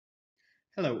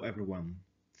Hello everyone,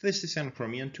 this is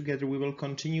Chromý and together we will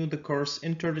continue the course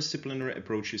Interdisciplinary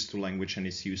Approaches to Language and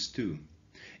its Use too.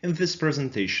 In this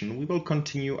presentation we will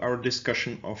continue our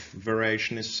discussion of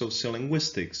variationist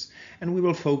sociolinguistics and we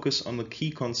will focus on the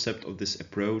key concept of this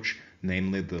approach,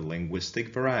 namely the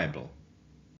linguistic variable.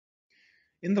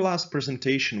 In the last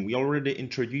presentation we already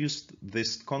introduced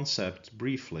this concept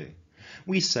briefly.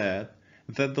 We said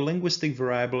that the linguistic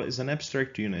variable is an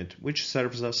abstract unit which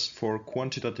serves us for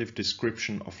quantitative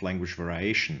description of language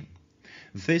variation.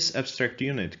 This abstract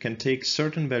unit can take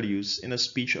certain values in a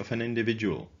speech of an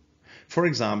individual. For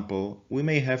example, we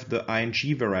may have the ing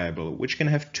variable which can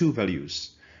have two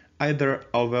values, either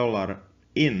alveolar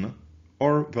in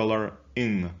or velar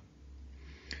in.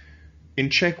 In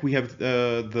Czech we have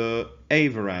the a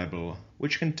variable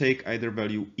which can take either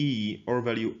value e or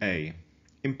value a.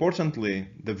 Importantly,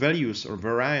 the values or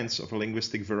variants of a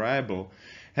linguistic variable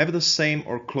have the same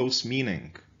or close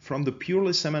meaning. From the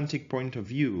purely semantic point of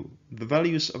view, the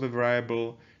values of a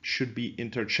variable should be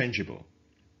interchangeable.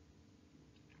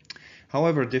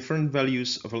 However, different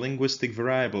values of a linguistic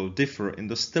variable differ in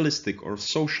the stylistic or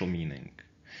social meaning.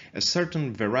 A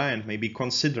certain variant may be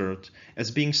considered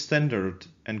as being standard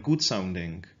and good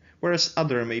sounding, whereas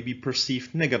other may be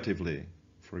perceived negatively,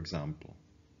 for example.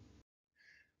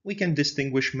 We can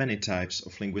distinguish many types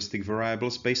of linguistic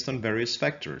variables based on various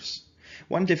factors.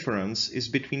 One difference is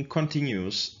between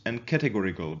continuous and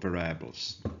categorical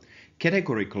variables.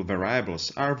 Categorical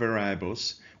variables are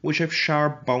variables which have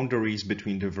sharp boundaries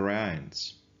between the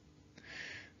variants.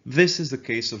 This is the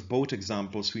case of both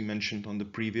examples we mentioned on the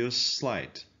previous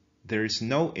slide. There is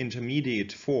no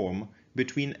intermediate form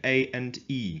between A and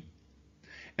E,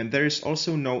 and there is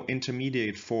also no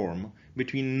intermediate form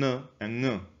between N and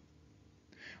N.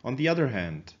 On the other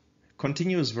hand,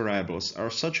 continuous variables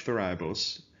are such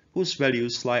variables whose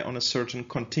values lie on a certain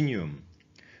continuum.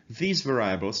 These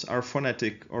variables are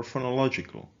phonetic or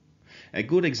phonological. A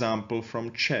good example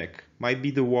from Czech might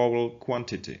be the vowel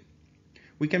quantity.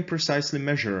 We can precisely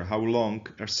measure how long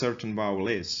a certain vowel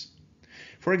is.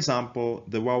 For example,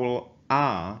 the vowel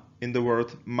a in the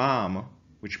word mám,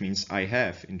 which means I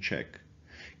have in Czech,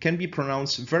 can be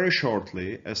pronounced very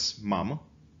shortly as mam,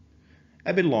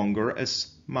 a bit longer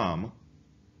as mám,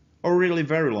 or really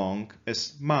very long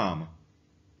as mám.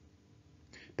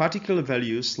 Particular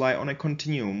values lie on a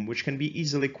continuum which can be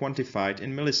easily quantified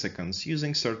in milliseconds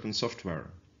using certain software.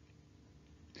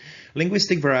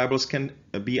 Linguistic variables can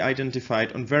be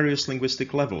identified on various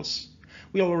linguistic levels.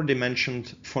 We already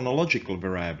mentioned phonological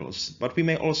variables, but we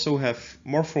may also have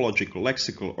morphological,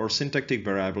 lexical, or syntactic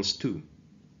variables too.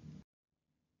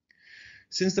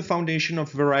 Since the foundation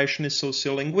of variationist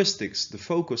sociolinguistics, the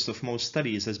focus of most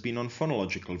studies has been on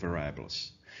phonological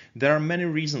variables. There are many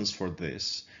reasons for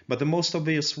this, but the most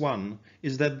obvious one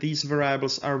is that these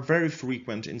variables are very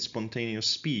frequent in spontaneous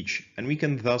speech, and we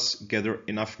can thus gather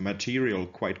enough material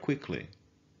quite quickly.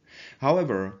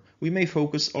 However, we may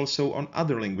focus also on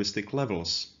other linguistic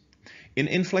levels. In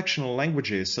inflectional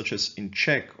languages, such as in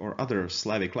Czech or other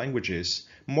Slavic languages,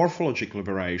 morphological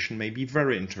variation may be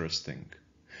very interesting.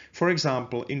 For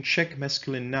example, in Czech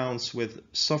masculine nouns with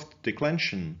soft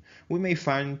declension, we may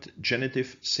find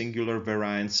genitive singular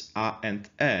variants a and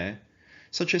e,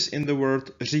 such as in the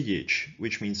word řidič,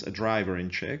 which means a driver in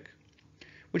Czech,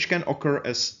 which can occur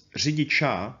as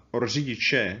řidiča or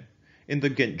řidiče in the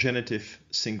genitive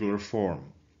singular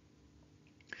form.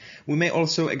 We may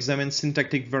also examine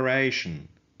syntactic variation.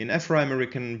 In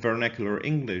Afro-American vernacular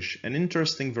English, an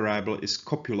interesting variable is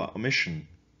copula omission.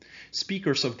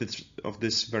 Speakers of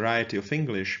this variety of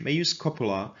English may use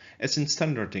copula as in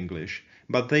standard English,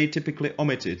 but they typically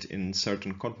omit it in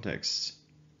certain contexts.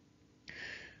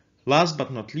 Last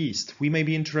but not least, we may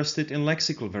be interested in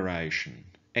lexical variation.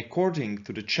 According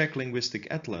to the Czech Linguistic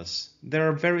Atlas, there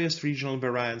are various regional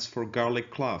variants for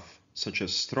garlic clove, such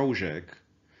as stroužek,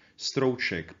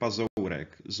 strouček, pazourek,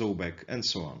 zoubek, and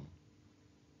so on.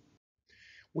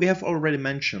 We have already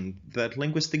mentioned that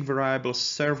linguistic variables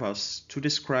serve us to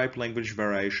describe language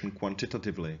variation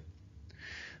quantitatively.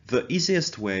 The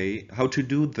easiest way how to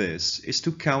do this is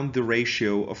to count the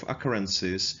ratio of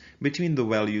occurrences between the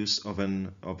values of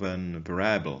an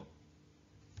variable.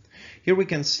 Here we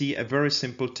can see a very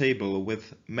simple table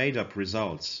with made-up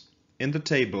results. In the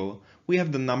table, we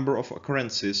have the number of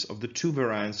occurrences of the two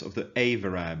variants of the a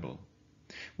variable.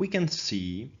 We can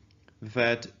see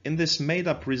that in this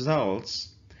made-up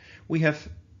results, we have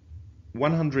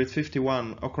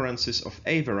 151 occurrences of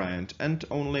A variant and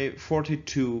only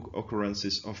 42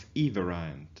 occurrences of E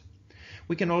variant.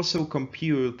 We can also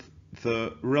compute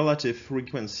the relative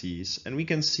frequencies and we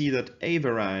can see that A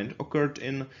variant occurred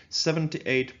in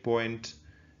 78.25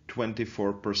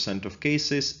 24% of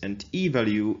cases and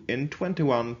e-value in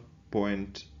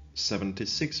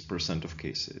 21.76% of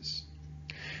cases.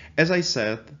 As I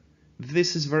said,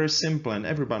 this is very simple and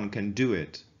everyone can do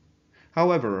it.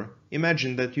 However,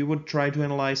 imagine that you would try to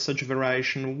analyze such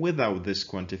variation without this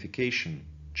quantification,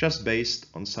 just based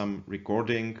on some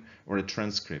recording or a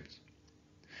transcript.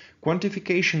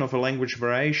 Quantification of a language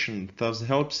variation thus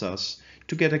helps us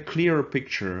to get a clearer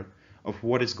picture of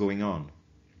what is going on.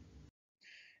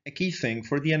 A key thing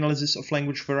for the analysis of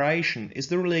language variation is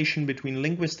the relation between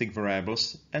linguistic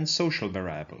variables and social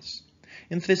variables.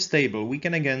 In this table, we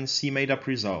can again see made-up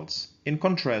results. In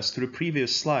contrast to the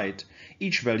previous slide,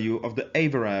 each value of the A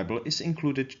variable is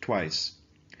included twice,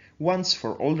 once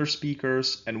for older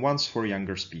speakers and once for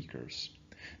younger speakers.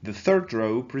 The third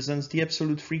row presents the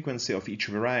absolute frequency of each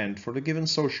variant for the given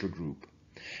social group.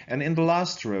 And in the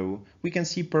last row, we can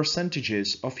see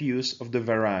percentages of use of the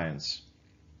variants.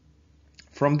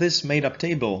 From this made-up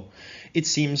table, it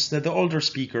seems that the older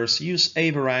speakers use A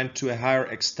variant to a higher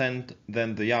extent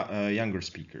than the younger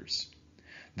speakers.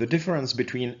 The difference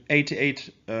between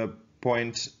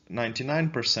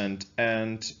 88.99%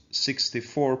 and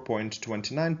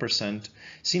 64.29%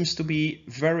 seems to be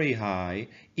very high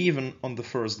even on the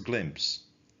first glimpse.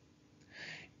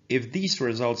 If these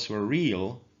results were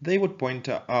real, they would point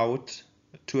out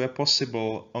to a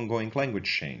possible ongoing language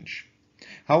change.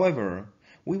 However,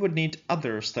 we would need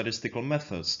other statistical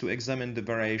methods to examine the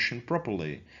variation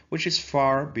properly, which is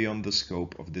far beyond the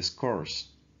scope of this course.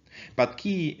 But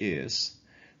key is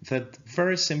that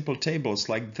very simple tables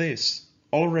like this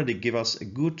already give us a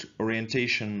good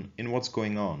orientation in what's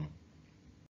going on.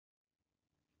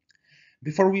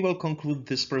 Before we will conclude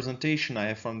this presentation, I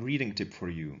have one reading tip for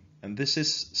you, and this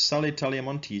is Sally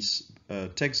Tagliamonte's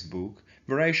textbook,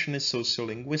 Variation is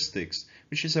Sociolinguistics,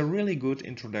 which is a really good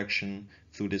introduction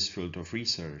to this field of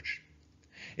research.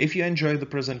 If you enjoy the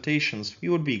presentations, we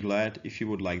would be glad if you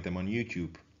would like them on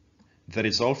YouTube. That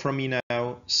is all from me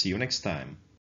now. See you next time.